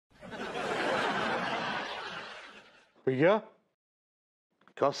भैया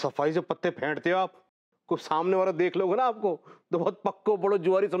क्या सफाई से पत्ते फेंटते हो आप? कुछ सामने वाला देख लोगे ना आपको तो बहुत पक्को बड़ो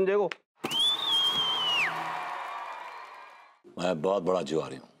जुआरी समझेगो। मैं बहुत बड़ा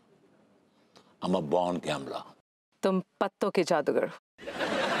जुआरी हूँ। I'm a born gambler। तुम पत्तों के जादूगर,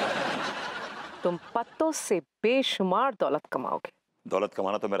 तुम पत्तों से बेशुमार दौलत कमाओगे। दौलत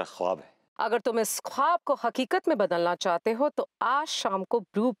कमाना तो मेरा ख्वाब है। अगर तुम इस ख्वाब को हकीकत में बदलना चाहते हो तो आज शाम को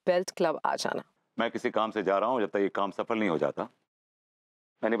ब्लू बेल्ट क्लब आ जाना। मैं किसी काम से जा रहा हूँ, जब तक ये काम सफल नहीं हो जाता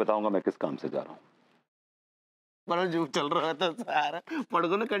मैं नहीं बताऊंगा मैं किस काम से जा रहा हूँ। बड़ा जो चल रहा था सारा पड़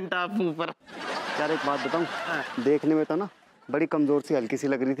गो ना कंटा ऊपर। यार एक बात बताऊं, देखने में तो ना बड़ी कमजोर सी हल्की सी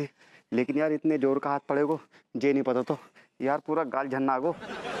लग रही थी, लेकिन यार इतने जोर का हाथ पड़ेगो ये नहीं पता तो यार पूरा गाल झन्ना गो।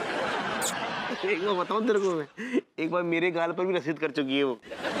 एक बार बताऊं तेरे को, मैं एक बार मेरे गाल पर भी रसीद कर चुकी है वो।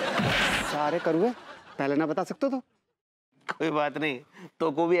 सारे करुए पहले ना बता सकते तो। कोई बात नहीं,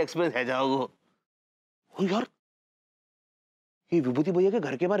 तो को भी एक्सपीरियंस है जाओगो। यार ये विभूति भैया के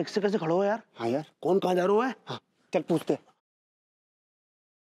घर के बाहर रिक्शे कैसे खड़ो हो यार? हाँ यार, कौन कहाँ जा रहा है? हाँ चल पूछते।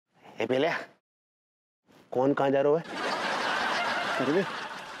 पहले कौन कहाँ जा रहा है? करुए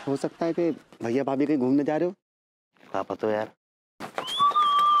हो सकता है कि भैया भाभी कहीं घूमने जा रहे हो। क्या पता यार।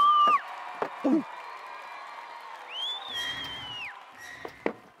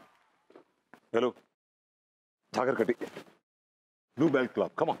 हेलो झागर कटी blue belt club,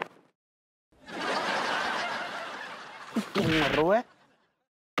 come on. मर रहा है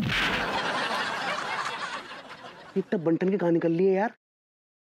इतना बंटन की कहानी कर ली है यार।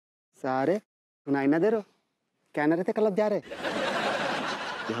 सारे सुनाई ना दे रहे हो, कहना रहे थे क्लब जा रहे।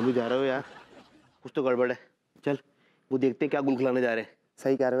 यहाँ भी जा रहे हो यार, कुछ तो गड़बड़ है। चल वो देखते हैं क्या गुल खिलाने जा रहे हैं।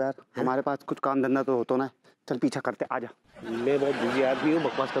 सही कह रहे हो यार, हमारे पास कुछ काम धंधा तो होता ना। चल पीछा करते, आजा। मैं बहुत बिजी आदमी हूँ,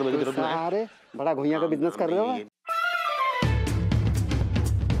 बकवास करने की जरूरत नहीं है। सारे बड़ा घुइया का बिजनेस कर रहे हो।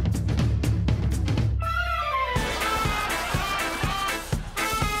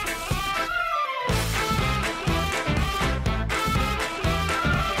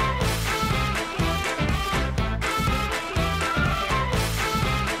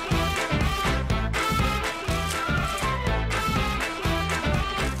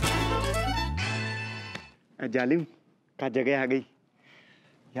 जालिम का जगह आ गई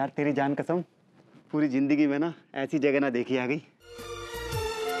यार, तेरी जान कसम पूरी जिंदगी में ना ऐसी जगह ना देखी आ गई।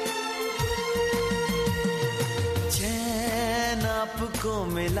 चैन आपको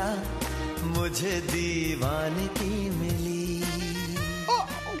मिला मुझे दीवाने की मिली,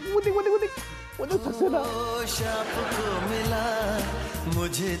 होश आपको मिला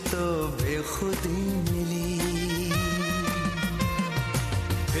मुझे तो बेखुदी मिली,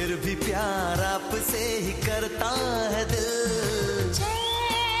 फिर भी प्यार आपसे ही करता है दिल।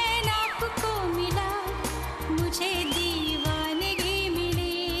 चैन आपको मिला मुझे दीवानगी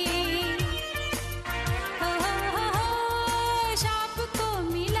मिली, होश आपको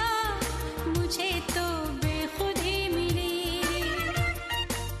मिला मुझे तो बेखुदी मिली,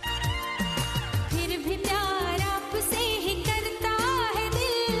 फिर भी प्यार आपसे ही करता है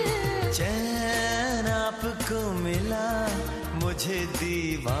दिल। चैन आपको मिला मुझे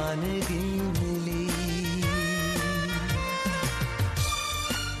दीवानगी मिली।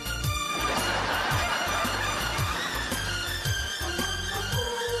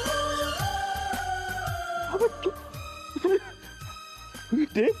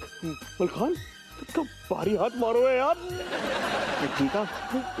 देख मलखान कितना भारी हाथ मारो है यार। ठीक है,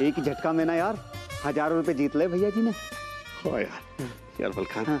 एक ही झटका में ना यार हजारों रुपए जीत ले भैया जी ने। हाँ यार, यार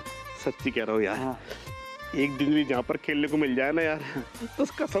मलखान हाँ। सच्ची कह रहा हूँ यार। हाँ। एक दिन भी जहाँ पर खेलने को मिल जाए ना यार तो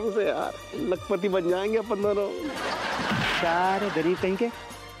उस कसम से यार लखपति बन जाएंगे अपन दोनों। सारे गरीब कहीं के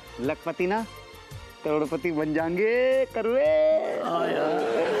लखपति ना करोड़पति बन जाएंगे करुए।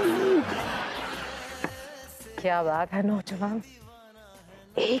 क्या बात है नौजवान,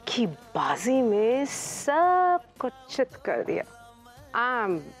 एक ही बाजी में सब कुछ चित कर दिया। I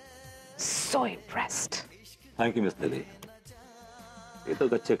am so impressed. Thank you miss Delhi, ये तो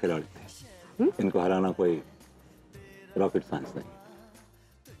अच्छे खिलाड़ी थे। इनको हराना कोई रॉकेट साइंस नहीं।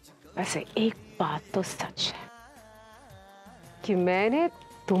 वैसे एक बात तो सच है कि मैंने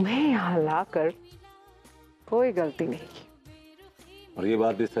तुम्हें यहाँ लाकर कोई गलती नहीं की, और ये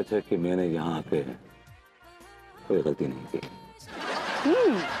बात भी सच है कि मैंने यहाँ आके कोई गलती नहीं की।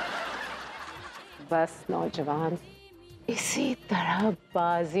 बस नौजवान इसी तरह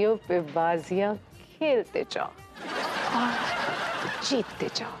बाजियों पे बाजियां खेलते जाओ और जीतते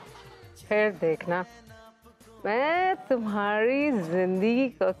जाओ, फिर देखना मैं तुम्हारी जिंदगी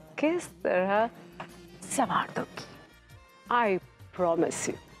को किस तरह संवार दूंगी। I promise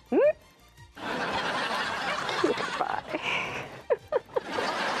you. बाय।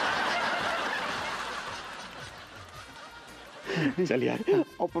 चल यार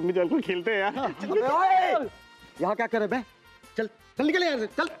ऊपर में चल कर खेलते हैं यार। यहाँ क्या करे बे? चल चल निकल यहाँ से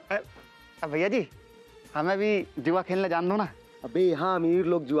चल। अब भैया जी हमें भी जुआ खेलने जान दो ना। अबे यहाँ अमीर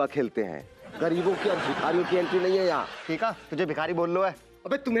लोग जुआ खेलते हैं, गरीबों की और भिखारियों की एंट्री नहीं है यहाँ। ठीक है तुझे भिखारी बोल लो है।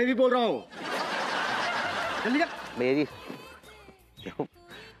 अबे तुम्हें भी बोल रहा हूँ, चल निकल। भैया जी देखो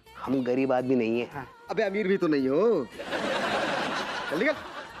हम गरीब आदमी नहीं है। हाँ। अबे अमीर भी तो नहीं हो। चल निकल।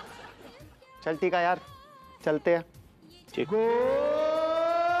 चल ठीक है यार चलते हैं।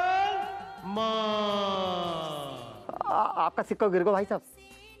 आपका सिक्का गिर गो भाई साहब।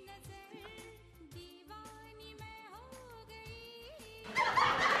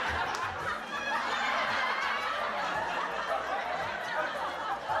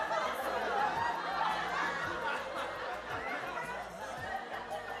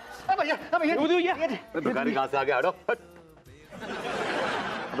 भिखारी कहाँ से आ गया? हटो हट।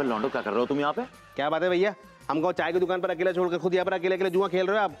 अबे लौंडो क्या कर रहे हो तुम यहाँ पे? क्या बात है भैया, हमको चाय की दुकान पर अकेला छोड़कर खुद यहाँ पर अकेले अकेले जुआ खेल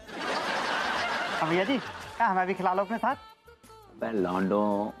रहे हो आप? भैया जी क्या हमें भी खिला लो अपने साथ। अबे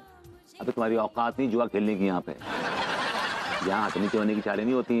लौंडो अबे तुम्हारी औकात नहीं जुआ खेलने की यहाँ पे। यहाँ हटनी चोनी की चालें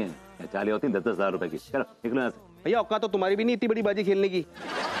नहीं होती हैं, चालें होती हैं 10-10 हज़ार रुपए की। चलो निकलो यहाँ से। भैया औकात तो तुम्हारी भी नहीं इतनी बड़ी बाजी खेलने की,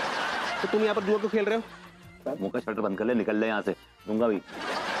 तो तुम यहाँ पर जुआ क्यों खेल रहे हो? मुंह का शटर बंद कर ले, निकल ले यहाँ से, दूंगा भी।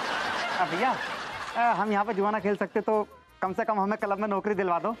 भैया हम यहाँ पे जुआ ना खेल सकते तो कम से कम हमें क्लब में नौकरी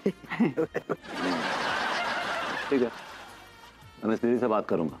दिलवा दो। ठीक है मैं मिस्त्री से बात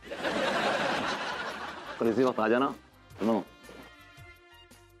करूंगा, कल इसी वक्त आ जाना। सुनो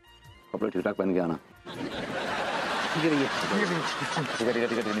कपड़े ठीक ठाक पहन के आना। ठीक है भैया। ठीक है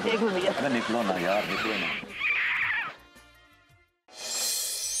ठीक है निकलो। अरे निकलो ना यार, निकलो ना।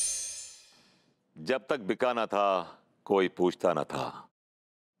 जब तक बिका ना था कोई पूछता ना था,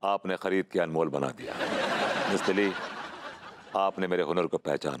 आपने खरीद के अनमोल बना दिया। मिस्त्री आपने मेरे हुनर को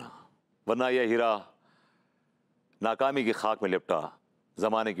पहचाना, वरना यह हीरा नाकामी की खाक में लिपटा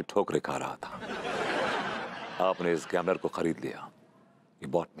जमाने की ठोकरें खा रहा था। आपने इस गैमलर को खरीद लिया। यू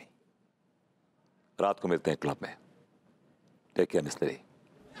बॉट मी। रात को मिलते हैं क्लब में। टेक केयर मिस्त्री।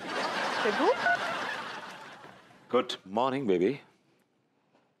 Good morning baby.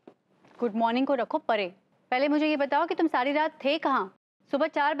 Good morning को रखो परे, पहले मुझे ये बताओ कि तुम सारी रात थे कहाँ? सुबह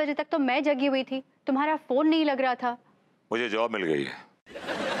 4 बजे तक तो मैं जगी हुई थी, तुम्हारा फोन नहीं लग रहा था। मुझे जॉब मिल गई है।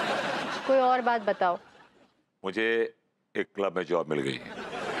 कोई और बात बताओ। मुझे एक क्लब में जॉब मिल गई है।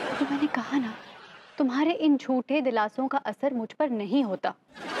 तो मैंने कहा ना, तुम्हारे इन झूठे दिलासों का असर मुझ पर नहीं होता।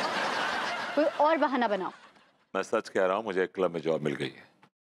 कोई और बहाना बनाओ। मैं सच कह रहा हूँ, मुझे एक क्लब में जॉब मिल गई है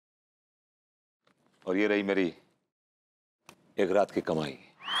और ये रही मेरी एक रात की कमाई।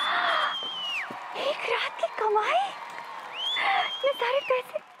 एक रात की कमाई? ये सारे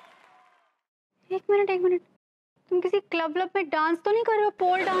पैसे? एक मिनट, तुम किसी क्लब में डांस तो नहीं कर रहे हो?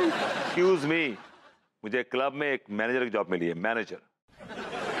 Pole dance? एक्सक्यूज मी, मुझे क्लब में एक मैनेजर की जॉब मिली है। मैनेजर?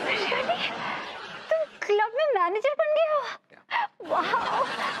 तुम क्लब में मैनेजर बन गए हो? वाह!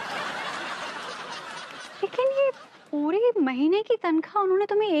 लेकिन ये पूरी महीने की तनख्वाह उन्होंने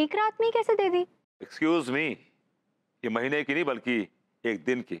तुम्हें एक रात में कैसे दे दी? एक्सक्यूज मी, ये महीने की नहीं बल्कि एक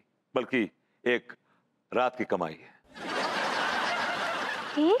दिन की, बल्कि एक रात की कमाई है।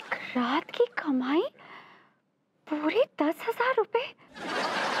 एक रात की कमाई? पूरे 10,000 रुपए?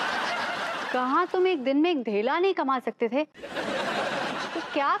 कहाँ तुम एक दिन में एक ढेला नहीं कमा सकते थे? तो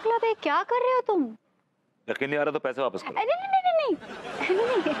क्या क्लब है, क्या कर रहे हो तुम? यकीन नहीं आ रहा तो पैसे वापस करो। नहीं।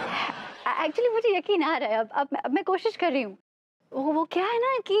 एक्चुअली मुझे यकीन आ रहा है, अब मैं कोशिश कर रही हूँ। वो क्या है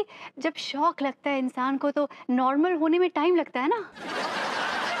ना कि जब शौक लगता है इंसान को तो नॉर्मल होने में टाइम लगता है ना।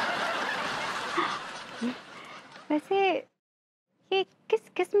 वैसे ये किस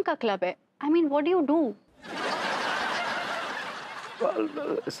किस्म का क्लब है? I mean, what do you do? Well,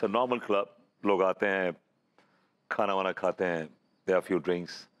 it's a normal club. लोग आते हैं, खाना वाना खाते हैं, they have few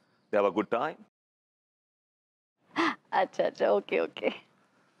drinks, they have a good time. अच्छा, ओके।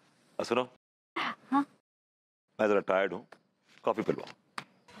 सुनो, हाँ? मैं जरा टायर्ड हूँ, कॉफी पिलवाओ।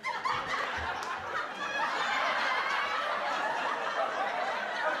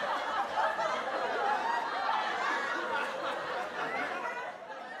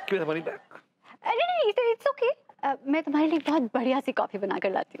 Money back. नहीं, इट्स ओके। मैं तुम्हारे लिए बहुत बढ़िया सी कॉफी बना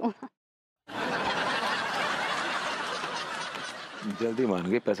कर लाती हूँ। जल्दी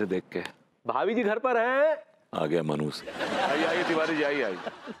मान गए पैसे देख के। भाभी जी घर पर हैं? आ गया मनूस। आइए तिवारी जी, आइए।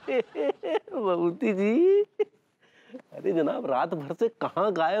 विभूति जी, अरे जनाब रात भर से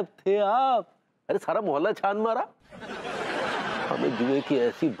कहाँ गायब थे आप? अरे सारा मोहल्ला छान मारा। हमें जुए की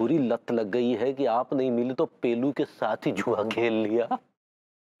ऐसी बुरी लत लग गई है कि आप नहीं मिले तो पेलू के साथ ही जुआ खेल लिया।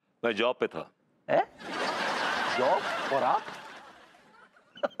 मैं जॉब पे था। जॉब? और आप?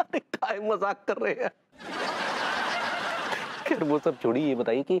 अरे काय मजाक कर रहे हैं? खैर वो सब छोड़िए, ये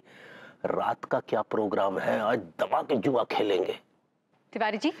बताइए कि रात का क्या प्रोग्राम है? आज दबा के जुआ खेलेंगे।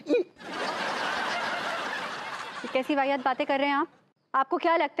 तिवारी जी, ये कैसी वाहियात बातें कर रहे हैं आप? आपको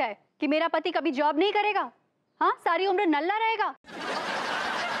क्या लगता है कि मेरा पति कभी जॉब नहीं करेगा? हाँ, सारी उम्र नल्ला रहेगा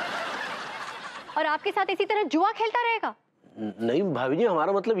और आपके साथ इसी तरह जुआ खेलता रहेगा? नहीं भाभी जी,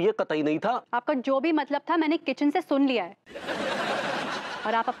 हमारा मतलब ये कतई नहीं था। आपका जो भी मतलब था मैंने किचन से सुन लिया है,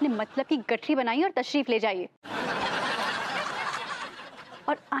 और आप अपने मतलब की गठरी बनाइए और तशरीफ ले जाइए।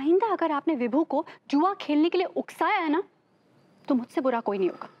 और आइंदा अगर आपने विभू को जुआ खेलने के लिए उकसाया है ना, तो मुझसे बुरा कोई नहीं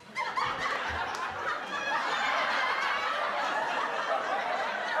होगा।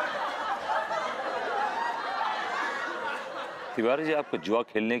 तिवारी जी, आपको जुआ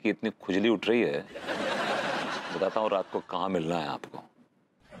खेलने की इतनी खुजली उठ रही है, बताता हूँ रात को कहाँ मिलना है आपको।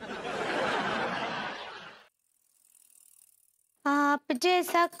 आप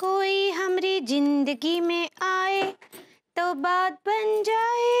जैसा कोई हमारी जिंदगी में आए तो बात बन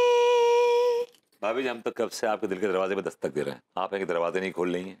जाए। भाभी जी, हम तो कब से आपके दिल के दरवाजे पे दस्तक दे रहे हैं, आप हैं कि दरवाजे नहीं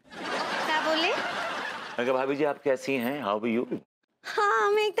खोल रही हैं। क्या बोले? मैंने कहा भाभी जी आप कैसी हैं, हाउ आर यू? हाँ,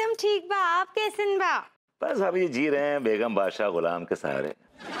 हम एकदम ठीक बा, आप कैसन बा? बस भाभी जी जी रहे हैं बेगम बादशाह गुलाम के सहारे।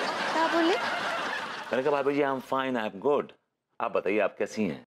 क्या बोले? मैंने कहा भाभी जी I am fine, I am good, आप बताइए आप कैसी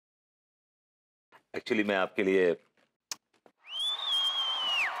हैं? एक्चुअली मैं आपके लिए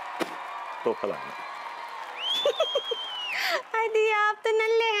तोहफा लाया। अरे आप तो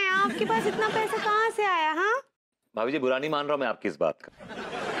नल्ले हैं, आपके पास इतना पैसा कहाँ से आया? हाँ भाभी जी, बुरा नहीं मान रहा मैं आपकी इस बात का।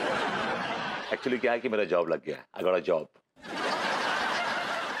 एक्चुअली क्या है कि मेरा जॉब लग गया है, आई गॉट अ जॉब।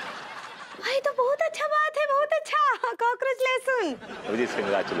 भाई तो बहुत अच्छा बात है, बहुत अच्छा। कॉन्ग्रेचुलेशन। भाभी जी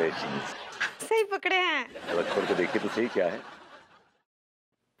कंग्रेचुलेशंस। सही पकड़े हैं। थोड़ा खोल के देखिए तो सही क्या है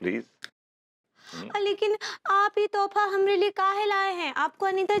प्लीज। लेकिन आप ही तोहफा हमरे लिए काहे लाए हैं? आपको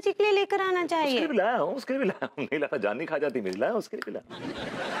अनीता जी के लिए लेकर आना चाहिए। उसके लिए भी लाया हूँ, उसके लिए भी लाया हूँ। नहीं लाता जान नहीं खा जाती मेरी, लाया उसके लिए भी लाया।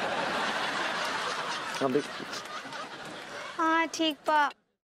 हम देख। हाँ ठीक बा।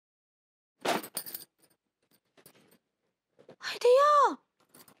 भैया,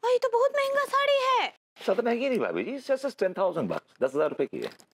 भाई तो बहुत महंगा साड़ी है। ज्यादा महंगी नहीं भाभी जी, जस्ट 10,000 bucks, 10,000 रुपए की है।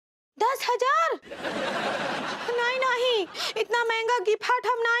 10,000? नहीं नहीं, इतना महंगा गिफ्ट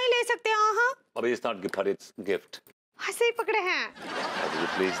हम ना ही ले सकते। हाँ अभी it's not gift, it's gift. ऐसे ही पकड़े हैं। भाभी जी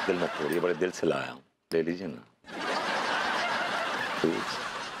प्लीज दिल मत तोड़िए, बड़े दिल से लाया हूँ, ले लीजिए ना प्लीज।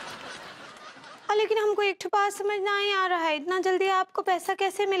 लेकिन हमको एक बात समझ नहीं आ रहा है, इतना जल्दी आपको पैसा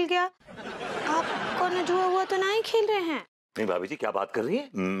कैसे मिल गया? आप कौन जुआ हुआ तो नहीं खेल रहे हैं? नहीं भाभी जी क्या बात कर रही है,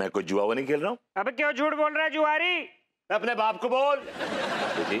 मैं कोई जुआ हुआ नहीं खेल रहा हूँ। अबे क्यों झूठ बोल रहा है जुआरी? अपने बाप को बोल।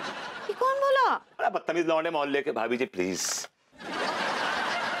 जी ये कौन बोला? अरे बदतमीज लौंडे मोहल्ले के। भाभी जी प्लीज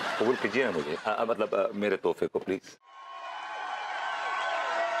कबूल कीजिए ना मुझे, मतलब मेरे तोहफे को प्लीज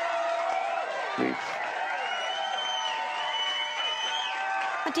प्लीज।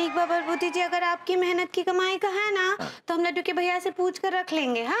 ठीक बाबा विभूति जी, अगर आपकी मेहनत की कमाई का है ना, तो हम लड्डू के भैया से पूछ कर रख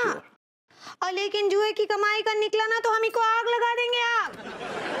लेंगे। हाँ और लेकिन जुए की कमाई का निकला ना तो हम ही को आग लगा देंगे आप।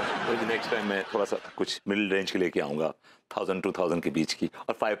 तो नेक्स्ट टाइम मैं थोड़ा सा कुछ मिडिल रेंज के लेके आऊंगा, 1000-2000 के बीच की,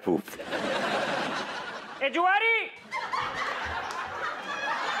 और 5 proof। ए जुआरी,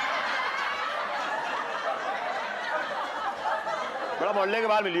 बड़ा मोहल्ले के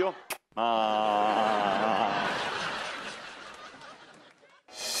बाहर मिलियो।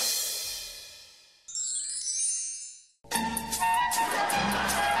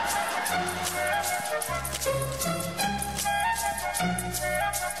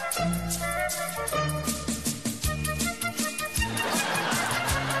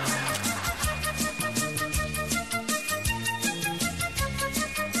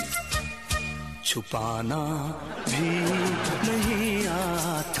 छुपाना भी नहीं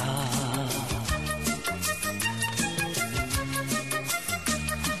आता,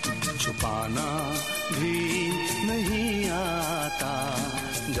 छुपाना भी नहीं आता,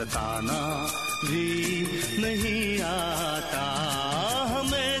 जताना भी नहीं आता,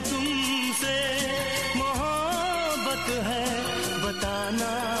 हमें तुमसे मोहब्बत है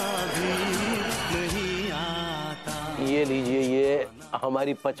बताना भी नहीं आता। ये लीजिए, ये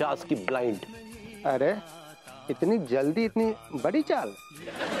हमारी 50 की ब्लाइंड। अरे इतनी जल्दी इतनी बड़ी चाल?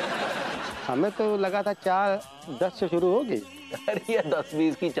 हमें तो लगा था चाल 10 से शुरू होगी। अरे ये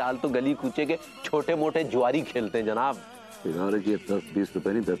 10-20 की चाल तो गली कूचे के छोटे मोटे जुआरी खेलते हैं जनाब। ये 10-20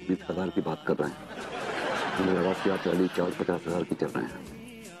 रुपए नहीं, 10-20 हजार की बात कर रहे हैं। मुझे लगा कि आप पहली चाल 50,000 की चल रहे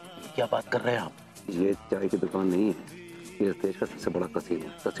हैं। क्या बात कर रहे हैं आप? ये चाय की दुकान नहीं है, ये इस देश का सबसे बड़ा कसीनो,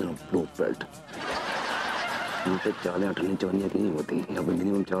 कसीनो ब्लू बेल्ट। यहाँ पे चालें 8-9 की नहीं होती, यहाँ पे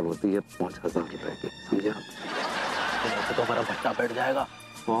मिनिमम चाल होती है 5,000 रुपए की, समझे आप? ऐसे तो हमारा भट्टा बैठ जाएगा।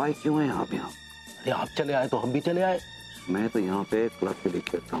 तो आए क्यों है आप यहाँ? अरे आप चले आए तो हम भी चले आए। मैं तो यहाँ पे क्लब के लिए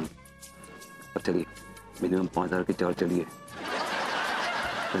खेलता हूँ। और चलिए मिनिमम 5,000 की चाल चलिए।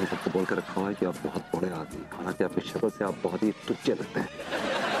 मैंने सबको बोल कर रखा हुआ है कि आप बहुत बड़े आदमी, हालांकि आपकी शक्ल से आप बहुत ही तुच्चे लगते हैं।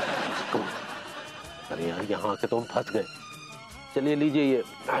 अरे यार यहाँ के तो हम फंस गए। चलिए लीजिए ये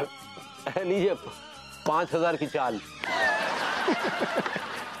लीजिए 5,000 की चाल।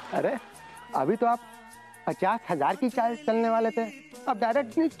 अरे अभी तो आप 50,000 की चाल चलने वाले थे, अब डायरेक्ट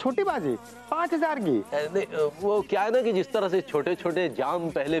इतनी छोटी बाजी 5,000 की। नहीं, वो क्या है ना कि जिस तरह से छोटे छोटे जाम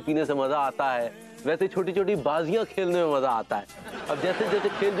पहले पीने से मजा आता है, वैसे छोटी छोटी बाजियां खेलने में मजा आता है। अब जैसे जैसे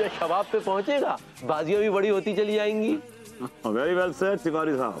खेल जो है शबाब पे पहुंचेगा, बाजियां भी बड़ी होती चली जाएंगी। वेरी वेल सेड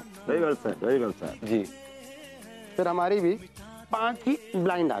शिकारी साहब, very well said, very well said. जी फिर हमारी भी 5 की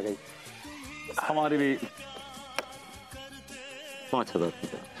ब्लाइंड आ गई। हमारी भी 5,000 की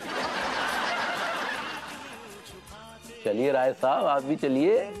चाल। चलिए राय साहब आप भी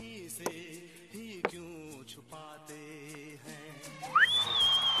चलिए।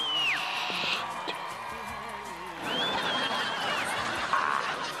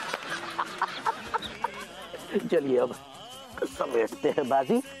 चलिए अब समेटते हैं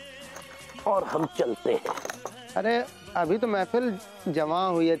बाजी और हम चलते हैं। अरे अभी तो महफिल जमा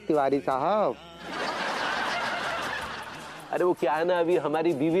हुई है तिवारी साहब। अरे वो क्या है ना, अभी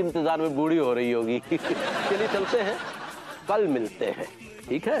हमारी बीवी इंतजार में बूढ़ी हो रही होगी। चलिए चलते हैं, कल मिलते हैं।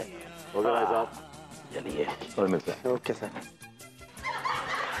 ठीक है ओके भाई साहब, चलिए कल मिलते हैं। Okay sir.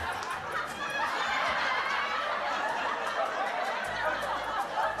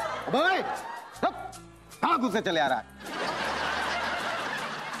 भाई कहाँ घुसे चले आ रहा है?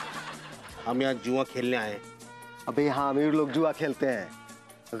 हम यहाँ जुआ खेलने आए। अबे यहाँ अमीर लोग जुआ खेलते हैं,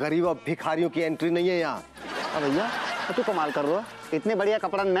 गरीब और भिखारियों की एंट्री नहीं है यहाँ। अब भैया तू कमाल कर रहा है, इतने बढ़िया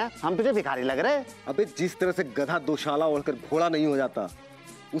कपड़न में हम तुझे भिखारी लग रहे। अबे जिस तरह से गधा दोशाला ओढ़कर घोड़ा नहीं हो जाता,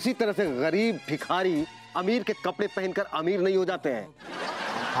 उसी तरह से गरीब भिखारी अमीर के कपड़े पहनकर अमीर नहीं हो जाते हैं।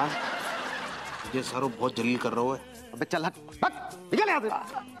 हाँ ये सरो बहुत जलील कर रहा है। अबे चल हट निकल यहाँ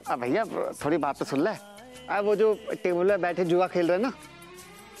से। भैया थोड़ी बात तो सुन ले। वो जो टेबल पे बैठे जुआ खेल रहे ना,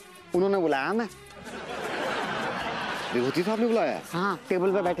 उन्होंने बुलाया हमें। विभूति साहब ने बुलाया? हाँ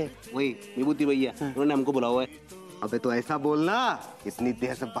टेबल पे बैठे वही विभूति भैया, उन्होंने हमको बुलाया हुआ है। अबे तो ऐसा बोलना, इतनी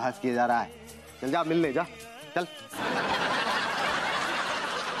देर से बहस किया जा रहा है। चल जा मिल ले जा, चल।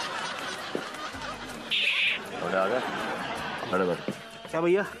 आ गया? अरे बस क्या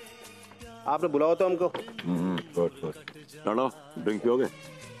भैया आपने बुलाओ तो हमको? Good good. चलो ड्रिंक पियोगे?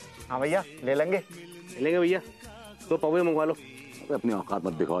 हाँ भैया ले लेंगे। लेंगे भैया, तो पवे मंगवा लो। अबे अपनी औकात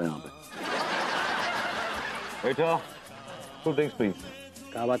मत दिखाओ यहाँ पे। बेटा टू ड्रिंक्स प्लीज।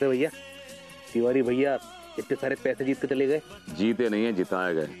 क्या बात है भैया, तिवारी भैया इतने सारे पैसे जीत के चले गए? जीते नहीं है,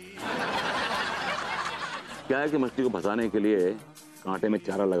 जिताए गए। क्या है कि मछली को फंसाने के लिए कांटे में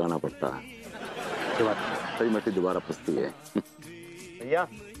चारा लगाना पड़ता है। क्या बात? सही मछली दोबारा फंसती है। भैया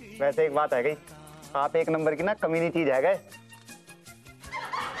वैसे एक बात है गई, आप एक नंबर की ना कमीनी चीज है गए।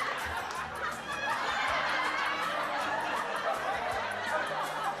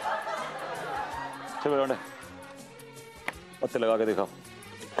 चलो बेटा पत्ते लगा के दिखाओ।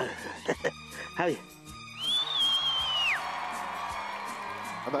 हाँ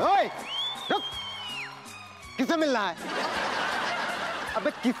अबे ओए रुक, किससे मिलना है?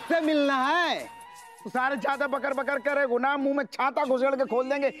 अबे किससे मिलना है? सारे ज्यादा बकर बकर करे गुना, मुंह में छाता घुसेड़ के खोल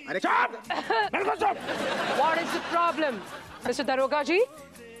देंगे। अरे चुप! बिल्कुल चुप! What is the problem, Mr. Daroga ji?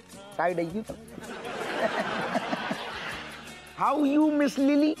 Side you. How you, Miss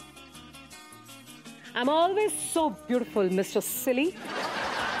Lily? I'm always so beautiful, Mr. Silly.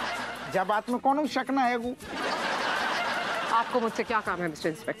 जब बात में कौन शक ना है वो? आपको मुझसे क्या काम है, mister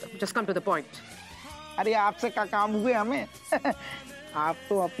inspector? Just come to the point. अरे आपसे क्या काम हुए हमें? आप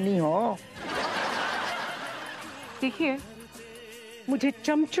तो अपनी हो। देखिए, मुझे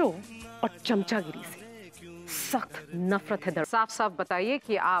चमचों और चमचागिरी से सख्त नफरत है। साफ साफ बताइए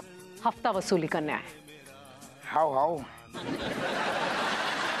कि आप हफ्ता वसूली करने आए। How how.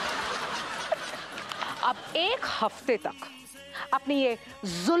 अब एक हफ्ते तक अपनी ये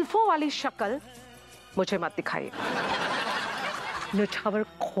जुल्फों वाली शक्ल मुझे मत दिखाइए। निछावर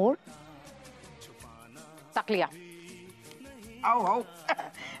खोर। तक लिया। आओ आओ,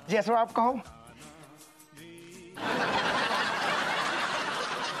 जैसा आप कहो।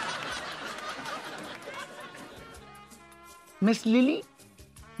 मिस लिली,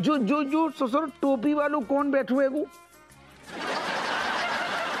 जो जो जो ससुर टोपी वालों कौन बैठे हुए वो?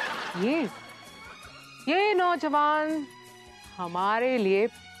 ये नौजवान हमारे लिए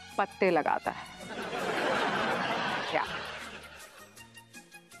पत्ते लगाता है। क्या?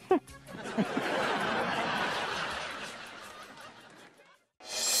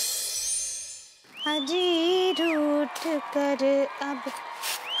 अजी रूठ उठ कर अब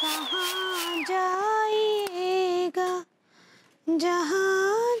कहाँ जाइएगा,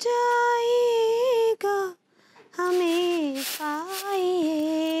 जहाँ जाइएगा हमें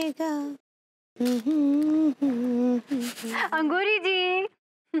पाइएगा। अंगूरी जी।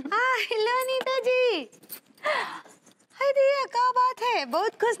 हाँ, हेलो अनीता जी। हाय दिया, क्या बात है?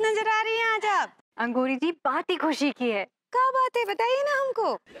 बहुत खुश नजर आ रही हैं आज आप। अंगूरी जी, बात ही खुशी की है। क्या बात है, बताइए ना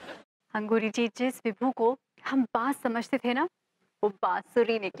हमको। अंगूरी जी, जिस विभू को हम बांस समझते थे ना, वो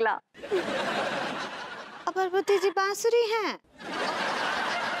बांसुरी निकला। अब भूति जी बांसुरी हैं?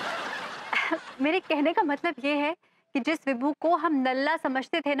 मेरे कहने का मतलब ये है कि जिस विभू को हम नल्ला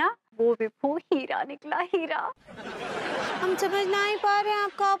समझते थे ना, वो विभू हीरा निकला, हीरा। हम समझ नहीं पा रहे हैं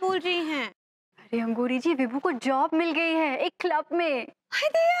आप क्या बोल रही हैं। अरे अंगूरी जी, विभू को जॉब मिल गई है एक क्लब में। हाय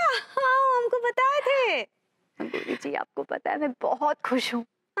दिया, हाँ हमको बताए थे। अंगूरी जी, आपको पता है मैं बहुत खुश हूँ।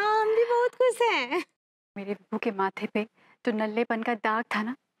 हाँ, हम भी बहुत खुश हैं। मेरे विभू के माथे पे जो नल्लेपन का दाग था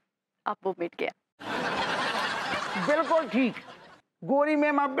ना, अब वो मिट गया। बिल्कुल ठीक, गोरी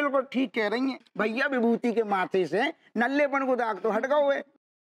मैम आप बिल्कुल ठीक कह रही हैं। भैया विभूति के माथे से नल्लेपन को दाग तो हट गए हुए,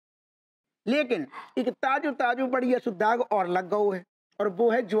 लेकिन एक ताजू ताजू बढ़िया सु दाग और लग गए है, और वो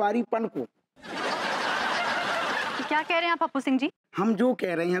है ज्वारीपन को। क्या कह रहे हैं आप हप्पू सिंह जी? हम जो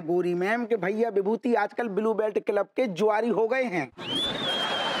कह रहे हैं गोरी मैम के भैया विभूति आजकल ब्लू बेल्ट क्लब के ज्वारी हो गए हैं।